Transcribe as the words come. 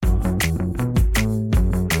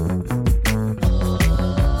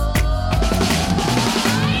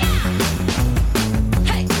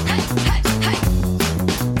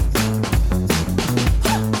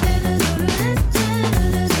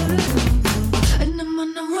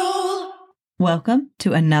Welcome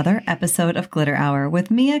to another episode of Glitter Hour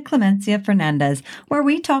with Mia Clemencia Fernandez, where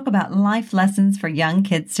we talk about life lessons for young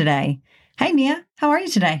kids today. Hey, Mia, how are you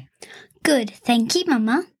today? Good, thank you,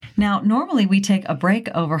 Mama. Now, normally we take a break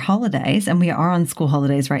over holidays, and we are on school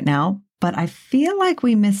holidays right now, but I feel like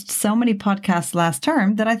we missed so many podcasts last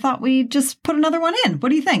term that I thought we'd just put another one in. What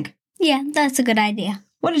do you think? Yeah, that's a good idea.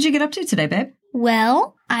 What did you get up to today, babe?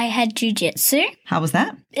 Well, I had jiu-jitsu. How was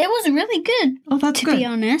that? It was really good. Oh, that's good. To be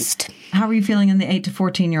honest. How are you feeling in the 8 to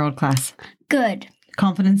 14-year-old class? Good.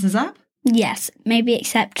 Confidence is up? Yes, maybe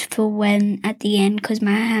except for when at the end, because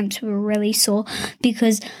my hands were really sore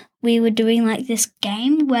because we were doing like this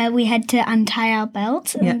game where we had to untie our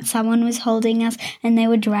belts and someone was holding us and they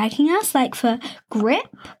were dragging us like for grip.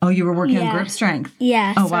 Oh, you were working on grip strength?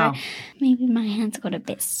 Yeah. Oh, wow. Maybe my hands got a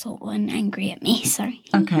bit sore and angry at me. Sorry.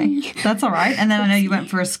 Okay. That's all right. And then I know you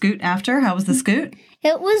went for a scoot after. How was the scoot?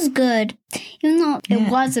 It was good, even though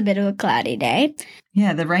it was a bit of a cloudy day.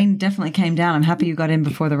 Yeah, the rain definitely came down. I'm happy you got in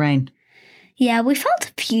before the rain. Yeah, we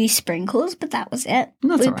felt a few sprinkles, but that was it.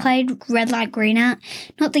 That's we played red light, green light.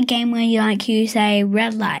 Not the game where you say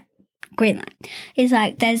red light, green light. It's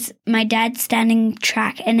like there's my dad standing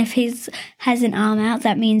track, and if he has an arm out,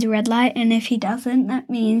 that means red light, and if he doesn't, that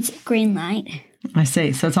means green light. I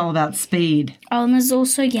see. So it's all about speed. Oh, and there's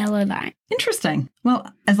also yellow light. Interesting. Well,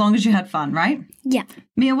 as long as you had fun, right? Yeah.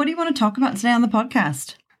 Mia, what do you want to talk about today on the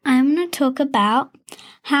podcast? I'm going to talk about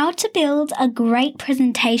how to build a great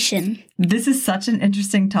presentation. This is such an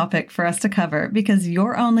interesting topic for us to cover because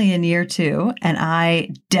you're only in year 2, and I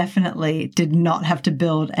definitely did not have to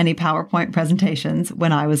build any PowerPoint presentations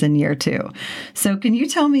when I was in year 2. So can you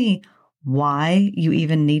tell me why you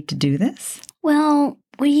even need to do this? Well,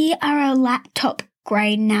 we are a laptop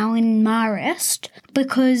grade now in Marist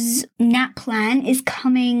because NAPLAN is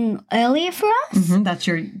coming earlier for us. Mm-hmm, that's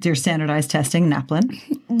your standardized testing, NAPLAN.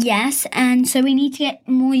 Yes, and so we need to get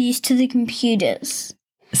more used to the computers.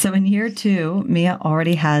 So in year 2, Mia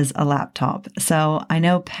already has a laptop. So I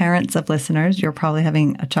know parents of listeners, you're probably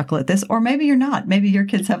having a chuckle at this, or maybe you're not. Maybe your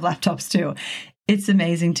kids have laptops too. It's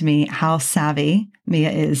amazing to me how savvy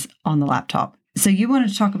Mia is on the laptop. So you wanted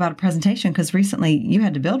to talk about a presentation because recently you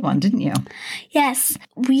had to build one, didn't you? Yes,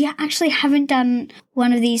 we actually haven't done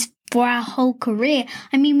one of these for our whole career.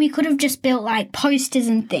 I mean, we could have just built like posters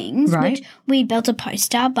and things, right? Which we built a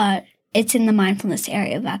poster, but it's in the mindfulness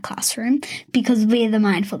area of our classroom because we're the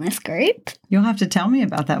mindfulness group. You'll have to tell me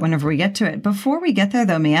about that whenever we get to it. Before we get there,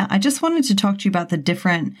 though, Mia, I just wanted to talk to you about the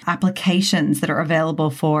different applications that are available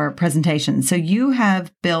for presentations. So you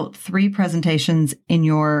have built 3 presentations in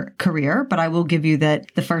your career, but I will give you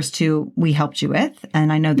that the first 2 we helped you with.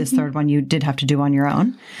 And I know this third one you did have to do on your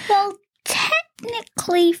own. Well,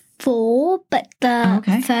 technically 4, but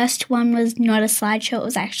the first one was not a slideshow. It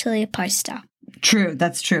was actually a poster. True,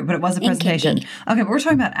 that's true, but it was a presentation. Okay, but we're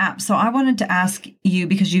talking about apps. So I wanted to ask you,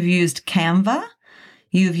 because you've used Canva,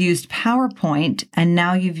 you've used PowerPoint, and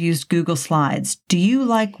now you've used Google Slides. Do you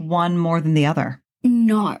like one more than the other?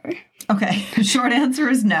 No. Okay, short answer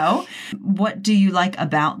is no. What do you like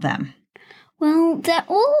about them? Well, they're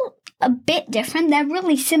all a bit different. They're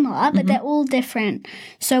really similar, but they're all different.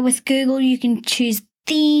 So with Google, you can choose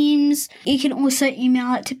themes. You can also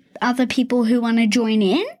email it to other people who want to join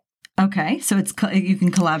in. Okay, so you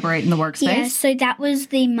can collaborate in the workspace? Yeah, so that was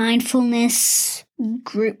the mindfulness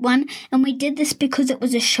group one, and we did this because it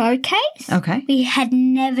was a showcase. Okay. We had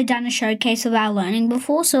never done a showcase of our learning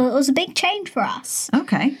before, so it was a big change for us.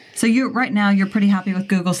 Okay, so right now you're pretty happy with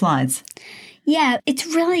Google Slides? Yeah, it's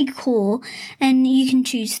really cool, and you can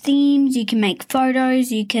choose themes, you can make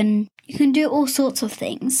photos, you can do all sorts of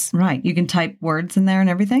things. Right, you can type words in there and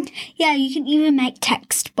everything? Yeah, you can even make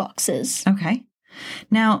text boxes. Okay.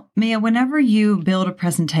 Now, Mia, whenever you build a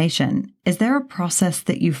presentation, is there a process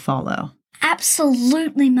that you follow?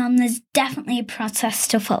 Absolutely, Mum. There's definitely a process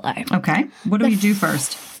to follow. Okay. What do you do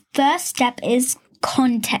first? First step is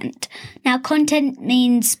content. Now, content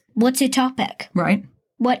means what's your topic? Right.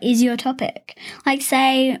 What is your topic? Like,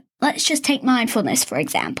 say, let's just take mindfulness, for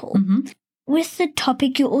example. Mm-hmm. With the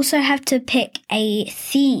topic, you also have to pick a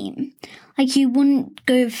theme. Like, you wouldn't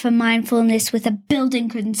go for mindfulness with a building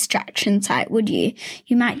construction site, would you?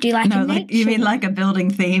 You might do a nature. You mean like a building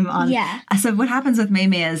theme on... Yeah. So what happens with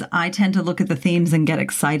me is I tend to look at the themes and get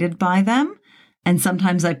excited by them. And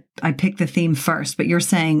sometimes I pick the theme first, but you're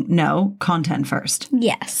saying no, content first.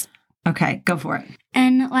 Yes. Okay, go for it.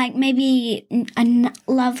 And like maybe a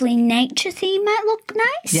lovely nature theme might look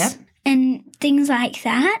nice. Yep. And things like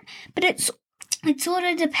that. But it sort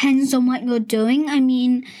of depends on what you're doing. I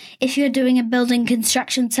mean, if you're doing a building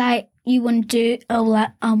construction site, you want to do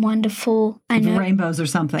a wonderful, rainbows or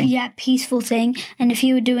something. Yeah, peaceful thing. And if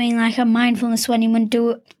you were doing like a mindfulness one, you want to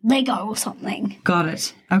do Lego or something. Got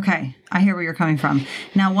it. Okay. I hear where you're coming from.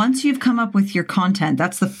 Now, once you've come up with your content,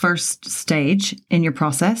 that's the first stage in your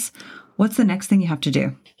process. What's the next thing you have to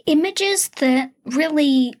do? Images that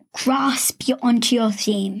really grasp you onto your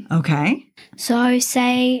theme. Okay. So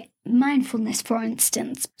say mindfulness, for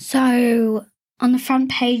instance. So on the front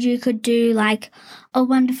page, you could do like a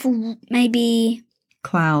wonderful, maybe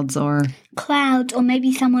clouds or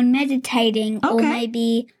maybe someone meditating, or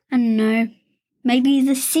maybe, I don't know, maybe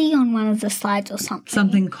the sea on one of the slides or something.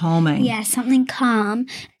 Something calming. Yeah, something calm.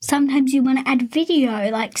 Sometimes you want to add video,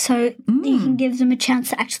 like so you can give them a chance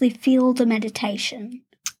to actually feel the meditation.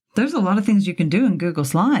 There's a lot of things you can do in Google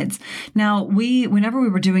Slides. Now, whenever we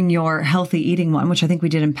were doing your healthy eating one, which I think we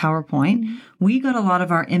did in PowerPoint, we got a lot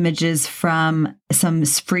of our images from some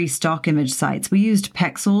free stock image sites. We used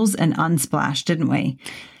Pexels and Unsplash, didn't we?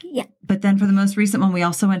 Yeah. But then for the most recent one, we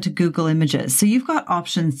also went to Google Images. So you've got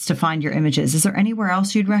options to find your images. Is there anywhere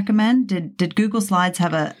else you'd recommend? Did Google Slides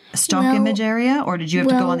have a stock image area, or did you have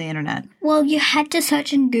to go on the internet? Well, you had to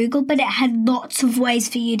search in Google, but it had lots of ways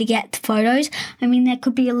for you to get photos. I mean, there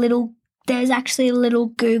could be there's actually a little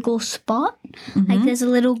Google spot. Like there's a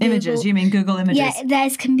little Google. Images, you mean Google Images? Yeah, there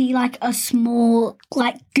can be like a small,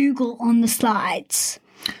 like Google on the slides.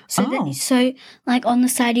 So like on the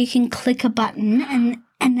side you can click a button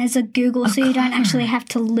and there's a Google, so you don't actually have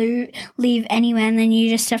to leave anywhere, and then you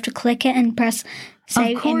just have to click it and press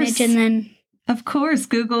save image, and then... Of course,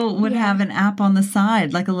 Google would have an app on the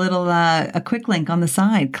side, like a little a quick link on the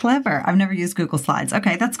side. Clever. I've never used Google Slides.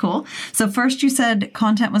 Okay, that's cool. So first you said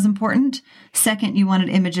content was important. Second, you wanted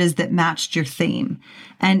images that matched your theme.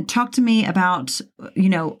 And talk to me about,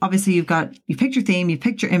 obviously you picked your theme, you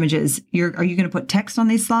picked your images. Are you going to put text on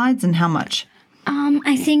these slides, and how much?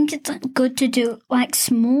 I think it's good to do like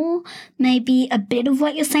small, maybe a bit of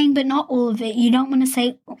what you're saying, but not all of it. You don't want to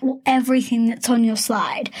say everything that's on your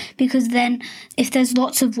slide, because then if there's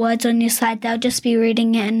lots of words on your slide, they'll just be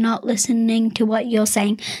reading it and not listening to what you're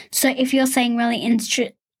saying. So if you're saying really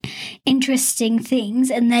interesting things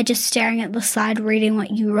and they're just staring at the slide reading what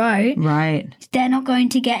you wrote, right, they're not going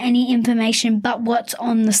to get any information but what's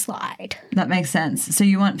on the slide. That makes sense. So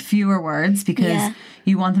you want fewer words because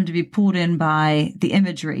you want them to be pulled in by the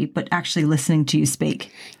imagery, but actually listening to you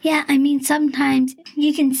speak. Yeah, I mean, sometimes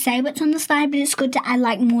you can say what's on the slide, but it's good to add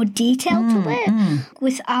like more detail to it.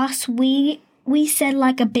 With us, we said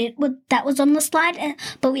like a bit that was on the slide,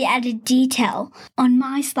 but we added detail. On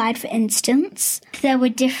my slide, for instance, there were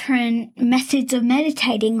different methods of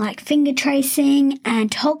meditating, like finger tracing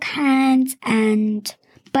and hold hands and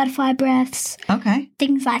butterfly breaths. Okay.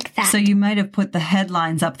 Things like that. So you might have put the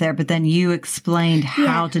headlines up there, but then you explained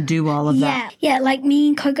how to do all of that. Yeah, like me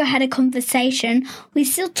and Coco had a conversation. We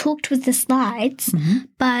still talked with the slides,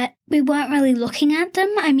 but we weren't really looking at them.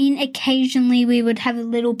 I mean, occasionally we would have a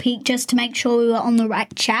little peek just to make sure we were on the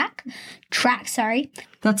right track.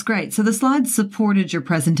 That's great. So the slides supported your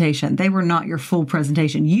presentation. They were not your full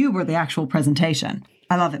presentation. You were the actual presentation.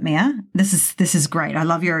 I love it, Mia. This is great. I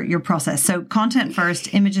love your process. So content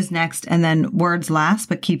first, images next, and then words last,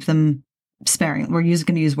 but keep them sparing. We're going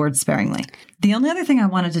to use words sparingly. The only other thing I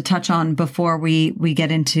wanted to touch on before we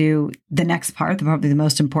get into the next part, probably the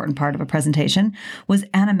most important part of a presentation, was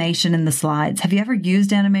animation in the slides. Have you ever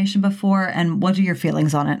used animation before, and what are your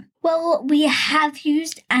feelings on it? Well, we have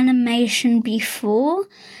used animation before,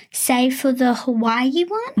 say for the Hawaii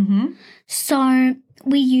one. So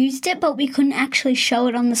we used it, but we couldn't actually show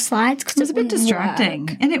it on the slides because it was a bit distracting.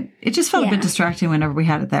 Work. And it just felt a bit distracting whenever we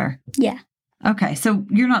had it there. Yeah. Okay, so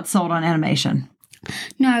you're not sold on animation?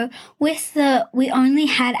 No, we only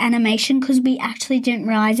had animation because we actually didn't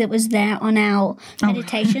realize it was there on our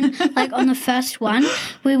meditation. Like on the first one,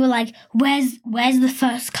 we were like, where's the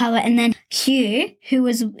first color? And then Hugh, who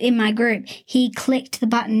was in my group, he clicked the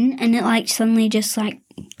button and it like suddenly just like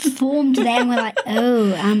formed there, and we're like,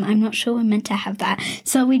 I'm not sure we're meant to have that.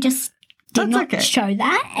 So we just did not show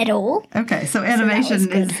that at all. Okay, so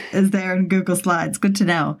animation is there in Google Slides. Good to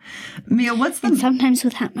know. Mia, and sometimes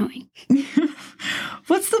without knowing.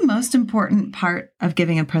 What's the most important part of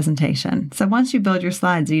giving a presentation? So once you build your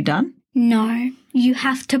slides, are you done? No, you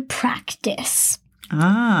have to practice.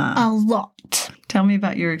 A lot. Tell me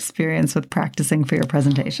about your experience with practicing for your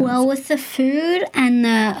presentations. Well, with the food and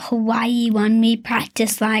the Hawaii one, we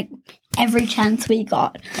practiced like every chance we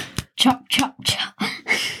got. Chop, chop, chop.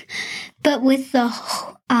 But with the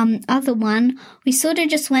other one, we sort of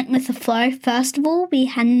just went with the flow. First of all, we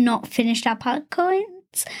had not finished our palm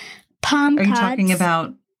cards. Are you talking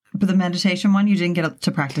about the meditation one? You didn't get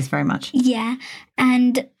to practice very much. Yeah,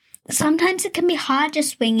 and sometimes it can be hard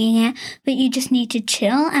just winging it, but you just need to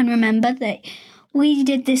chill and remember that we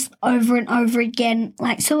did this over and over again.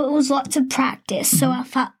 So it was lots of practice. Mm-hmm.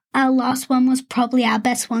 So our last one was probably our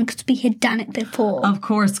best one because we had done it before. Of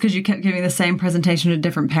course, because you kept giving the same presentation to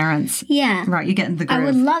different parents. Yeah. Right, you get in the groove. I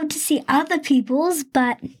would love to see other people's,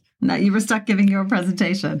 but... No, you were stuck giving your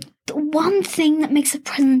presentation. The one thing that makes a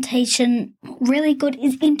presentation really good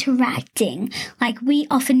is interacting. We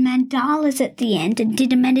often mandalas at the end and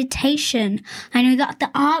did a meditation. I know that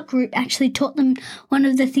the art group actually taught them one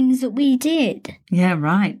of the things that we did. Yeah,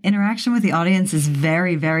 right. Interaction with the audience is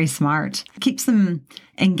very, very smart. Keeps them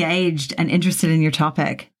engaged and interested in your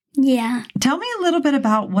topic. Yeah. Tell me a little bit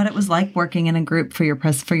about what it was like working in a group for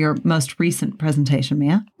your most recent presentation,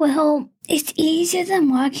 Mia. Well, it's easier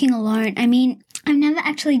than working alone. I mean, I've never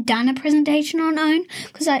actually done a presentation on my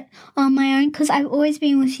own because I've always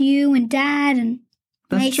been with you and Dad and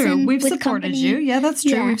That's Mason true. We've with supported company. you. Yeah, that's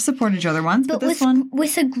true. Yeah. We've supported you other ones, but this one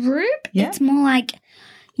with a group, Yeah. it's more like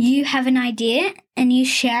you have an idea and you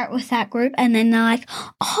share it with that group and then they're like,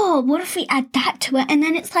 oh, what if we add that to it? And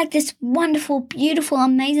then it's like this wonderful, beautiful,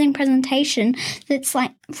 amazing presentation that's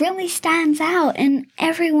really stands out and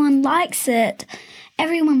everyone likes it.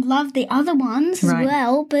 Everyone loved the other ones as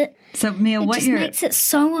well, but so Mia, it just makes it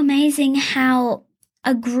so amazing how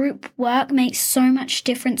a group work makes so much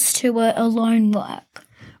difference to a lone work.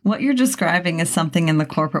 What you're describing is something in the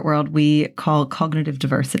corporate world we call cognitive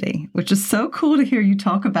diversity, which is so cool to hear you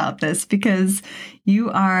talk about this because you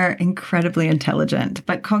are incredibly intelligent.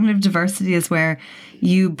 But cognitive diversity is where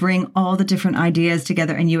you bring all the different ideas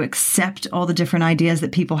together and you accept all the different ideas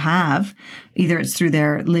that people have. Either it's through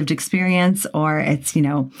their lived experience or it's,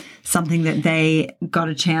 something that they got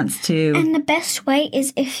a chance to. And the best way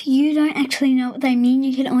is if you don't actually know what they mean,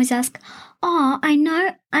 you can always ask, oh, I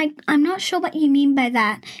know, I'm not sure what you mean by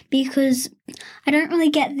that because I don't really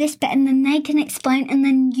get this bit, and then they can explain and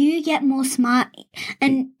then you get more smart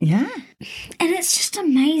and it's just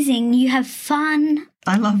amazing. You have fun.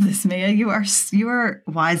 I love this, Mia. You are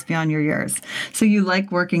wise beyond your years. So you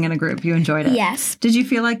like working in a group. You enjoyed it. Yes. Did you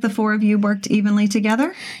feel like the four of you worked evenly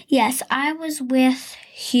together? Yes, I was with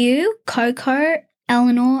Hugh, Coco,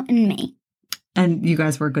 Eleanor, and me. And you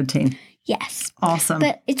guys were a good team. Yes. Awesome.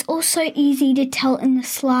 But it's also easy to tell in the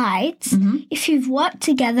slides if you've worked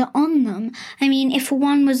together on them. I mean, if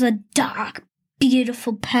one was a dark,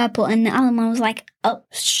 beautiful purple and the other one was like a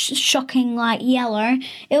shocking light yellow,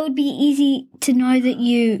 it would be easy to know that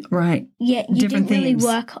you Different didn't really themes.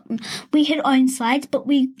 work on. We had own slides, but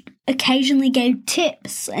we occasionally gave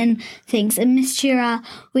tips and things. And Miss Shira,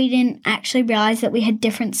 we didn't actually realize that we had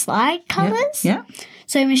different slide colors. Yeah.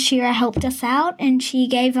 So Miss Shira helped us out and she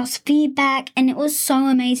gave us feedback and it was so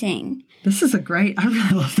amazing. This is I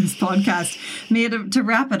really love this podcast. Mia, to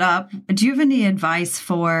wrap it up, do you have any advice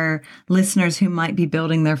for listeners who might be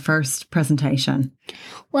building their first presentation?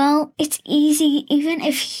 Well, it's easy. Even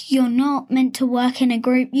if you're not meant to work in a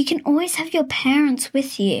group, you can always have your parents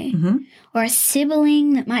with you or a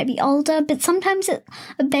sibling that might be older, but sometimes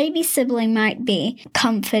a baby sibling might be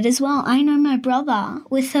comfort as well. I know my brother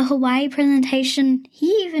with the Hawaii presentation,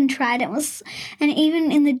 he even tried it. And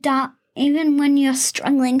even in the dark, even when you're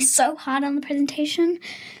struggling so hard on the presentation,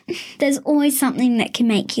 there's always something that can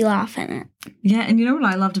make you laugh in it. Yeah, and you know what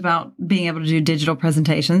I loved about being able to do digital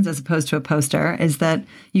presentations as opposed to a poster is that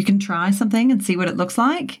you can try something and see what it looks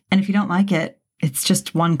like. And if you don't like it, it's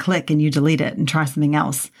just one click and you delete it and try something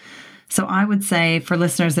else. So I would say for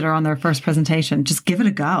listeners that are on their first presentation, just give it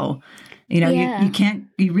a go.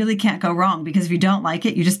 You really can't go wrong because if you don't like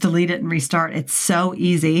it, you just delete it and restart. It's so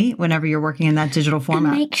easy whenever you're working in that digital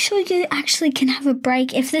format. And make sure you actually can have a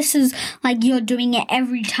break. If this is like you're doing it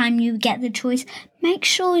every time you get the choice, make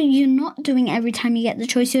sure you're not doing it every time you get the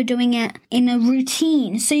choice. You're doing it in a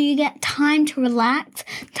routine. So you get time to relax,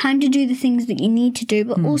 time to do the things that you need to do,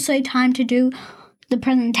 but also time to do the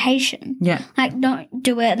presentation. Yeah. Don't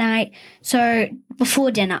do it so before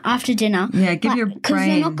dinner, after dinner. Yeah, give your brain because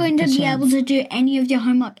you're not going to be able to do any of your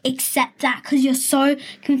homework except that because you're so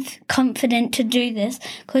confident to do this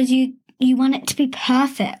because you want it to be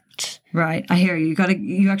perfect. Right. I hear you.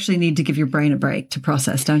 You actually need to give your brain a break to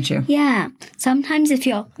process, don't you? Yeah. Sometimes if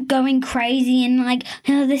you're going crazy and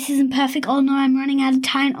oh, this isn't perfect. Oh no, I'm running out of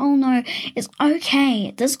time. Oh no, it's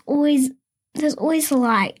okay. There's always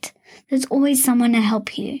light. There's always someone to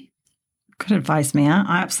help you. Good advice, Mia.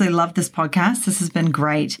 I absolutely love this podcast. This has been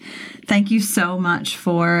great. Thank you so much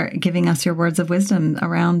for giving us your words of wisdom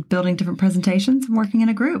around building different presentations and working in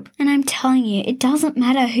a group. And I'm telling you, it doesn't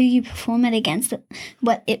matter who you perform it against,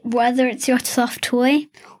 whether it's your soft toy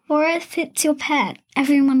Or if it's your pet,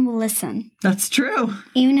 everyone will listen. That's true.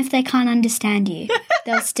 Even if they can't understand you,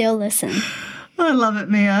 they'll still listen. I love it,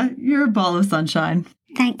 Mia. You're a ball of sunshine.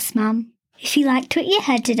 Thanks, Mum. If you liked what you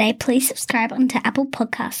heard today, please subscribe onto Apple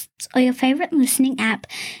Podcasts or your favourite listening app,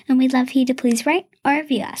 and we'd love for you to please rate or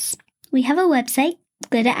review us. We have a website,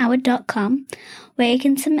 glitterhour.com, where you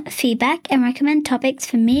can submit feedback and recommend topics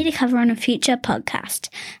for me to cover on a future podcast.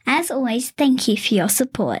 As always, thank you for your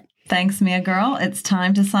support. Thanks, Mia girl. It's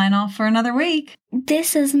time to sign off for another week.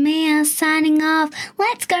 This is Mia signing off.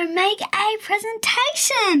 Let's go make a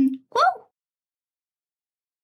presentation. Woo!